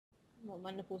Well,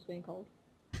 my nipples being cold.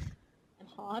 And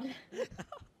hard.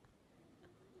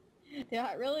 They're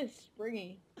like really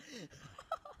springy.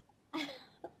 They're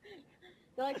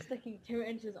like sticking 2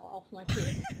 inches off my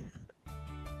chest.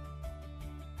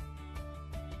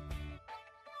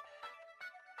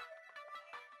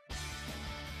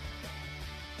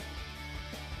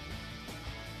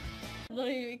 I'm not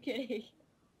even kidding.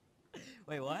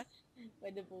 Wait, what? My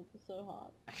nipples are so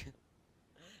hard.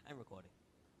 I'm recording.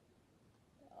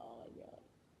 Oh my god.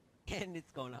 And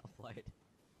it's going to upload.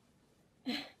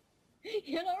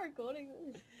 You're not recording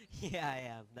this. Yeah, I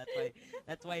am.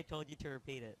 That's why I told you to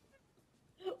repeat it.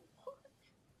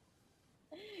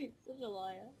 What? Such a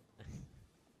liar.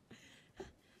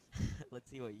 Let's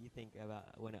see what you think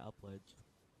about when it uploads.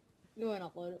 You won't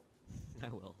upload it. I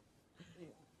will. Yeah.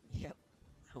 Yep,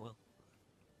 I will.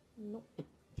 Nope.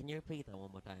 Can you repeat that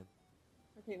one more time?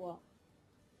 Repeat what?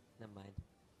 Never mind.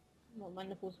 Well, my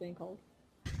nipples being cold.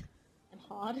 And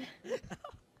hard.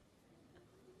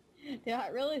 They're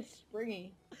like really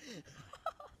springy.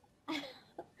 They're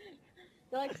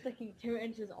like sticking 2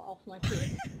 inches off my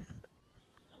chest.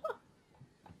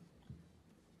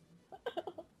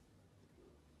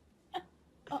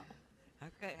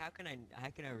 How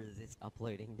can I resist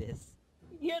uploading this?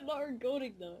 You're not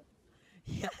recording though.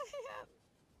 Yeah,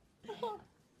 I am.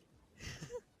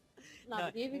 No,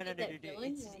 do you even get that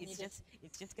feeling?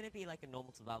 It's just gonna be like a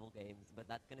normal survival games, but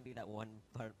that's gonna be that one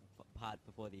part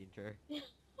before the intro.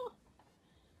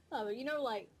 No, but you know,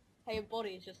 like, how your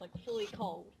body is just, like, fully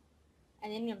cold,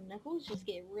 and then your nipples just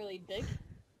get really big,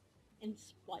 and,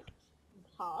 like,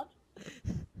 hard?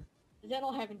 Does that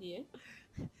all happen to you?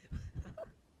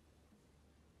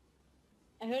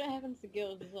 I heard it happens to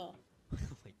girls as well,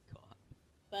 Oh my god.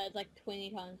 but it's, like,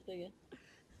 20 times bigger.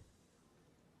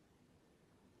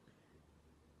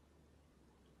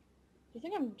 Do you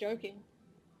think I'm joking?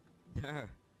 No.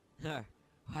 No.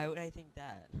 Why would I think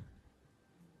that?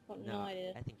 I've got no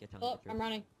idea. I think you're telling the Oh, truth. I'm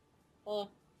running. Follow.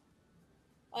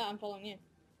 Oh, I'm following you.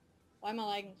 Why am I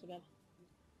lagging so bad?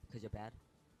 Because you're bad?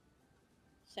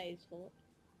 Saves for it.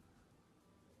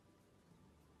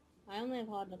 I only have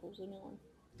hard nipples, leave me alone.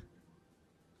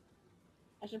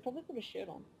 I should probably put a shirt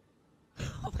on.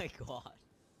 Oh my god.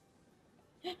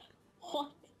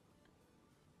 What?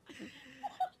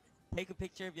 Take a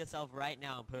picture of yourself right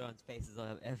now and put it on Spaces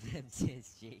on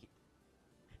FMCSG.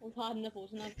 With hard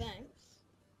nipples, no thanks.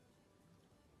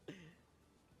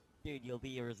 Dude, you'll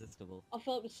be irresistible. I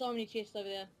fell up with so many chests over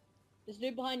there. This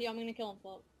dude behind you, I'm gonna kill him,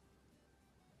 Philip.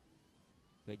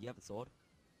 Wait, you have a sword?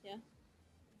 Yeah?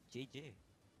 GG.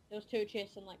 There was 2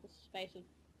 chests in like the space of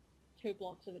 2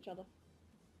 blocks of each other.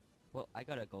 Well, I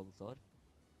got a golden sword.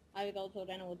 I have a gold sword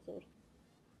and a wood sword.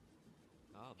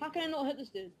 Oh, How can I not hit this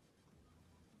dude?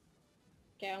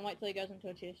 Okay, I'll wait till he goes into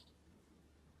a chest.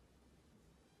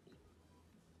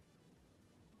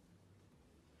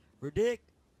 Ridic!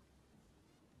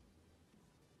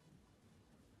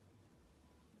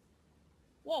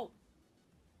 Whoa!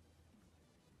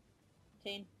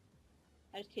 10.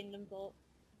 I just 10'd him, Philip.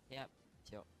 Yep,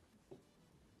 sure. Do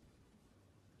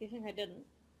you think I didn't?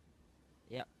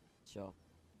 Yep, sure.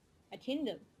 I 10'd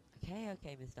him.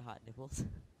 Okay, Mr. Hot Nipples.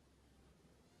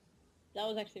 That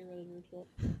was actually really rude, Philip.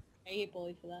 I get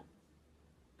bullied for that.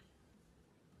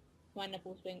 My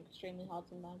nipples being extremely hard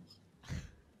sometimes.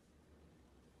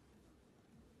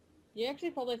 You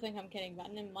actually probably think I'm kidding,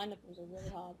 but my nipples are really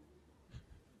hard.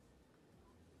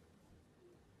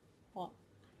 What?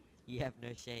 You have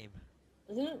no shame.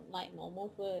 Isn't it, like, normal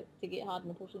to get hard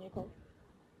nipples when you're cold?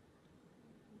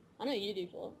 I know you do,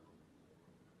 Philip.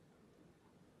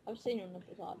 I've seen your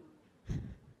nipples hard.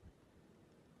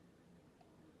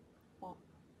 What?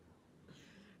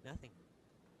 Nothing.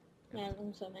 Man,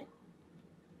 I'm so mate.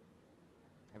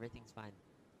 Everything's fine.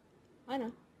 I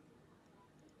know.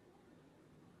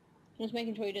 Just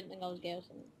making sure you didn't think I was gay or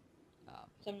something. Oh.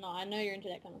 So I'm not. I know you're into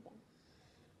that kind of thing.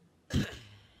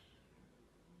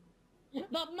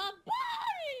 But my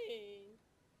body!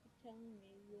 You're telling me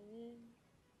when.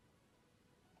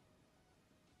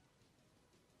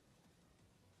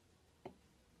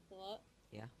 What?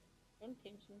 Yeah? I want to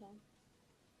team sometime.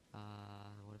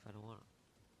 What if I don't want to?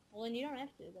 Well, then you don't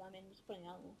have to, but I mean, just putting it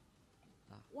out there.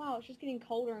 Ah. Wow, it's just getting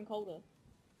colder and colder.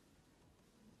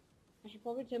 I should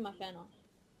probably turn my fan off.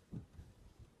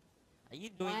 Are you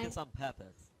doing this on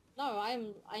purpose? No,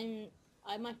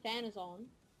 my fan is on.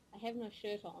 I have no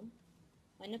shirt on.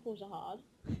 My nipples are hard.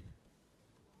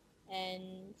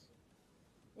 And,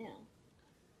 yeah.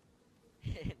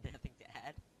 Nothing to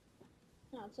add?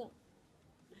 No, that's it.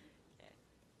 Okay.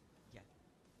 Yeah.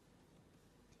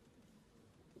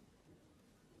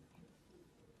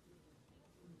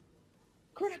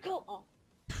 Critical! Oh.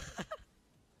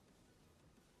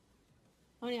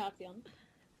 many hearts are you on?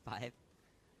 5.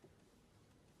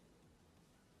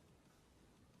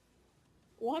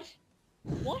 What?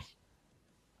 What?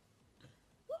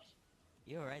 What?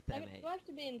 You're right there, Do mate. I have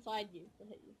to be inside you to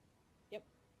hit you? Yep.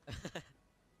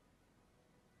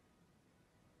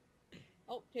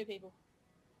 Oh, 2 people.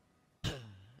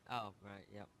 Oh, right,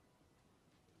 yep.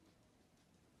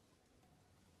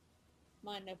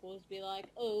 My nipples be like,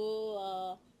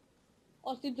 oh,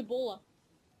 this dude's a baller.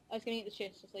 I was gonna eat the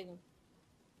chest, just leave him.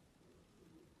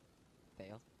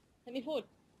 Failed. Hit me forward.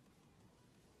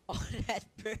 Oh, that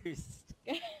boost!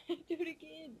 Do it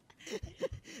again.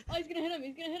 Oh, he's gonna hit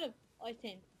him, Oh, he's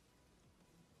 10.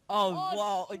 Oh, Oh,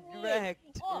 wow, destroyed.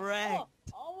 wrecked,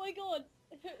 wrecked! Oh my god.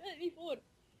 Hit me forward.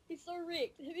 He's so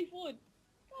wrecked. Hit me forward.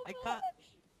 Come I on. can't.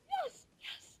 Yes,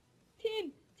 yes.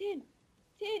 10, 10,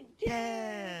 10, 10.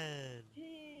 10!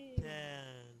 10. 10!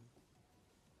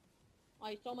 Oh,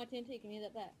 you stole my TNT. Can you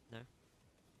get that back? No.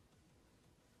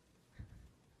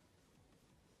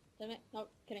 Damn it. No,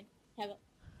 kidding. Have it.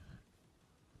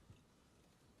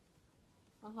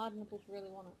 My hard nipples really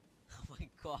want it. Oh my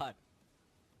god.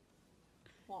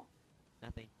 What?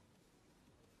 Nothing.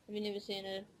 Have you never seen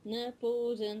a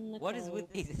nipples in the What is cold?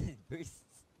 with these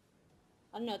boosts?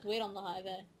 I don't know, it's weird on the hive,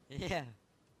 eh? Yeah.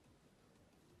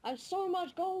 I have so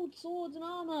much gold, swords, and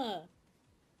armor!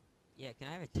 Yeah, can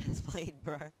I have a chest plate,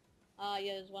 bro?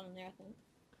 Yeah, there's one in there, I think.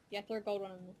 Yeah, throw a gold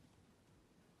one in there.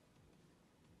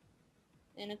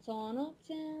 And it's on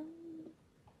uptown.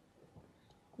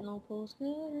 No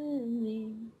postcard in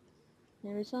me.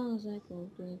 Every song is like,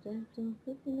 don't drink that, don't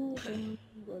put the night on.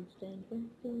 Blood stains back,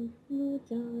 don't no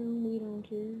time, we don't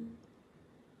care.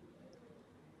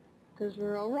 Cause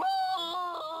we're all royal.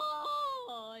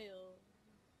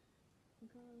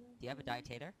 Do you have a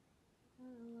dictator? I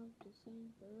love to sing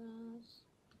for us.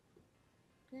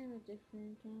 Kind of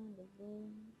different kind of love.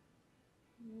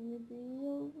 Wanna be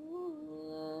your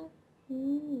ruler.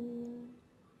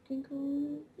 Can call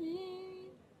me.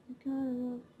 I kinda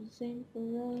love to sing for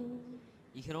us.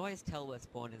 You can always tell where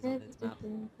spawn is on this map.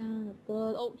 Different kind of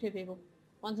blood. Oh, 2 people.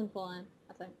 One's in full iron,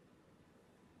 I think.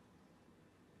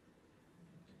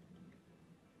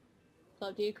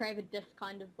 So do you crave a diff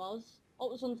kind of buzz? Oh,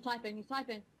 this one's typing. He's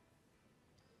typing.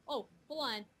 Oh, full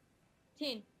iron.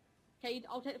 10. Okay,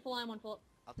 I'll take the full iron one, Philip.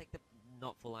 I'll take the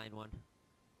not full iron one.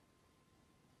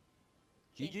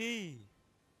 Yeah. GG!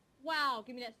 Wow,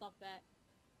 give me that stuff back.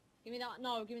 Give me that.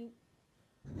 No, give me.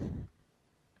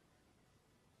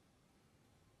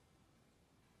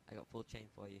 I got full chain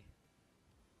for you.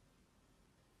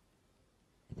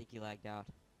 I think you lagged out.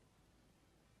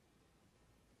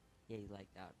 Yeah, you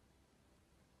lagged out.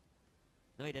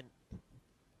 No, you didn't.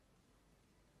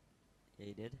 Yeah,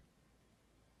 you did.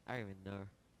 I don't even know.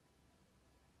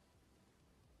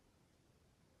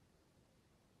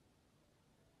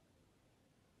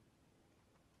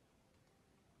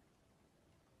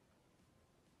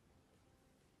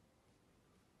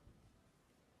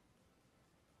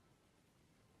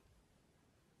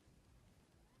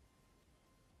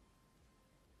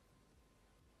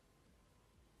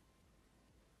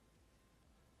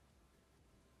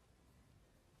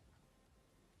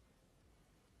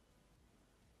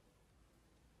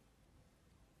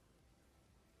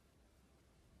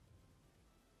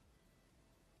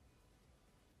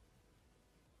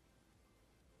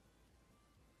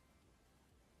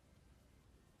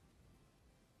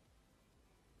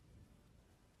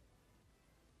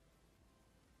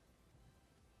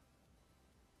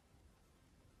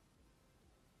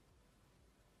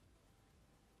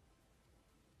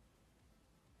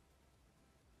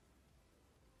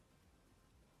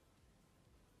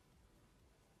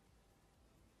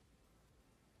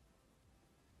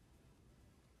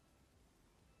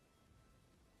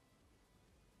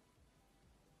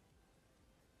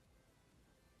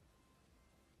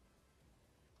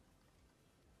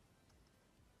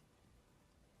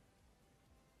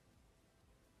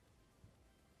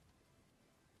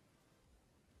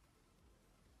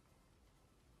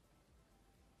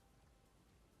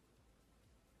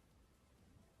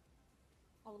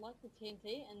 I would like the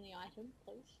TNT and the item,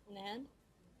 please, in the hand.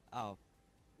 Oh.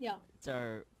 Yeah. It's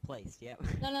our place, yeah.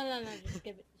 No, just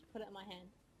give it. Just put it in my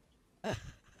hand.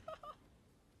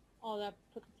 Oh, I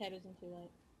put potatoes in too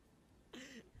late.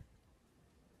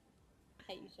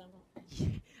 Hate you so much.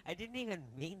 I didn't even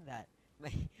mean that.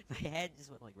 My head just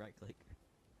went like right click.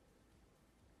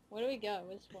 Where do we go?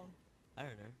 Where's spawn? I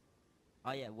don't know.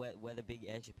 Oh yeah, where the big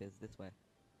airship is, this way.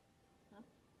 Huh?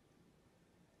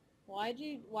 Why'd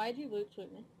you loot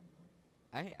shoot me?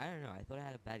 I don't know, I thought I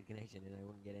had a bad connection and I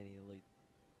wouldn't get any loot.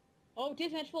 Oh,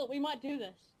 deathmatch Philip, we might do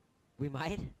this. We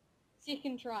might?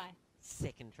 Second try.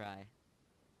 Second try.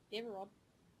 You ever, Rob?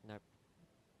 Nope.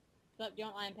 But do you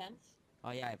want iron pants?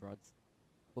 Oh yeah, I have rods.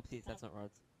 Whoopsies, that's Oh. not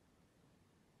rods.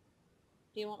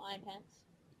 Do you want iron pants?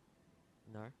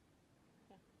 No.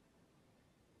 Okay.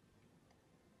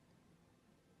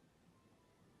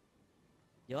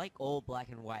 You're like all black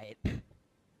and white.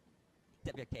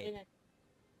 Except your What do you cape. mean?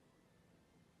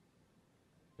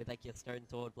 With like your stone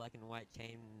sword, black and white,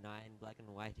 chain 9, black and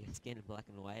white, your skin, black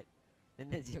and white. Then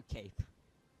there's your cape.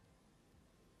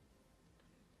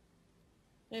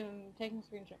 Move, I'm taking a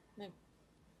screenshot. Move.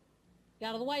 Get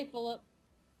out of the way, Philip.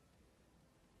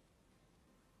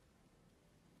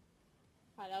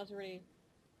 Alright, that was a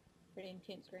pretty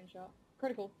intense screenshot.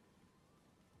 Critical.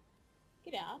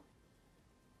 Get out.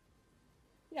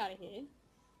 Get out of here.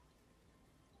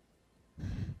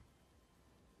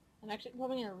 I'm actually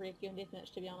probably gonna wreck you in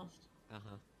deathmatch, to be honest.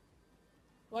 Uh-huh.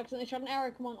 Oh, I accidentally shot an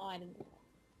arrow, come on. Oh, I didn't do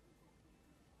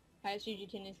that. Okay, it's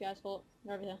UG10 these guys' fault.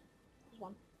 They're over here. There's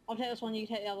one. I'll take this one, you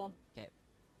take the other one. Okay.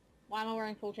 Why am I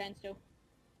wearing full chain still?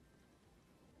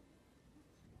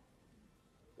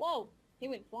 Whoa! He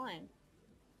went flying.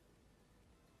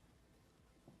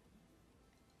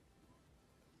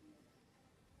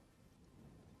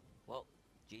 Well,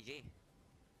 GG.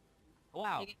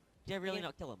 Wow. Take it. Did I really Take it.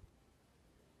 not kill him?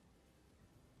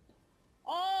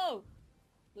 Oh!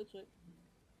 Literally.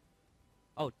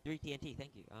 Oh, 3 TNT,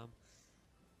 thank you.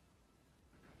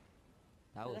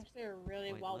 That was That's actually a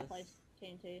really pointless. well placed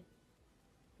TNT.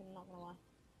 I'm not gonna lie.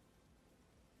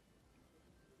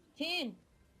 10!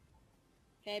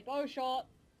 Okay, bow shot.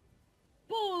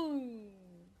 Boom!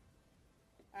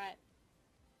 Alright.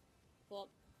 Flip.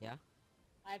 Yeah?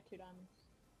 I have 2 diamonds.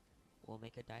 We'll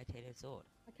make a dietated sword.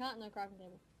 I can't, no crafting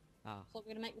table. Oh, So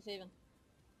we're gonna make this even.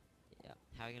 yeah.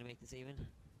 How are you gonna make this even?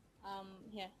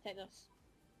 Here, take this.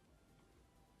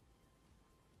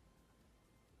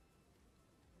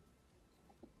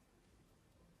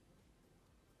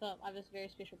 So, I have this very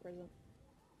special present.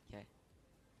 Okay.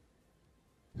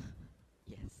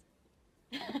 Yes.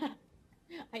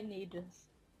 I need this.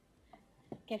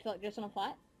 Okay, Philip, just wanna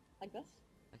fight? Like this?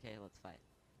 Okay, let's fight.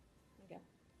 Okay.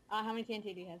 How many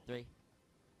TNT do you have? 3.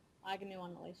 Give me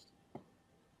one at least.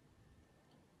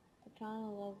 I kinda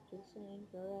love to sing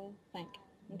for a thank.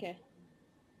 Okay.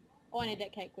 Oh, I need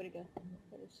that cake. Where'd it go?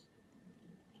 There it is.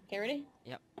 Okay, ready?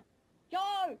 Yep.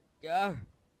 Go! Go!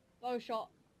 Bow shot.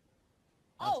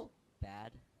 That's Oh!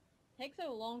 bad. Takes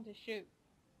so long to shoot.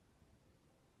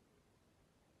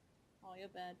 Oh, you're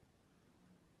bad.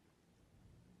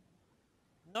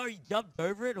 No, you jumped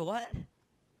over it, or what?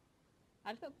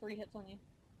 I just got 3 hits on you.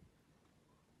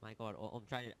 My god, I'm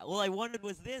trying to... All I wanted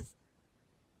was this!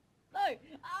 No!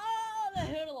 Ah! That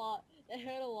hurt a lot. That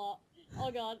hurt a lot. Oh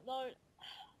god, no.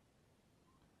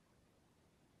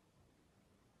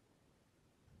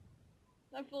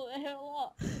 I feel it hurt a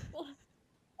lot.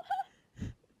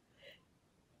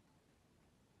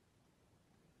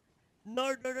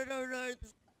 No, no, no, no, no!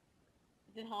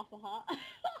 Did half a heart.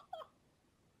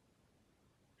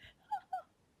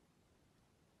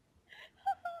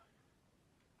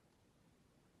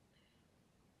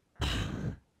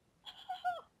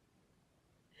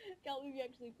 Can't believe you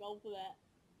actually fell for that.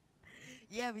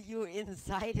 Yeah, but you were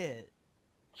inside it.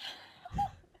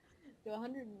 To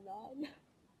 109.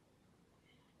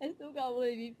 I still can't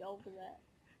believe you fell for that.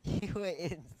 You were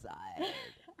inside.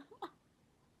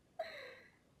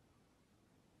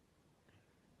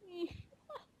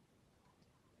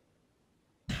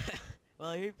 Well,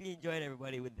 I hope you enjoyed,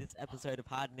 everybody, with this episode of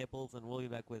Hard Nipples, and we'll be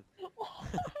back with...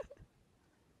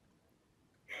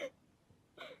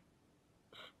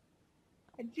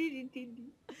 I didn't.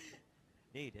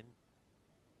 No, you didn't.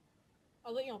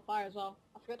 I lit you on fire as well.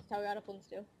 I forgot to tell you how to flint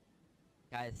steel.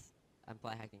 Guys, I'm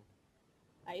fly hacking.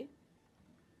 Are you?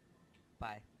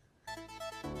 Bye.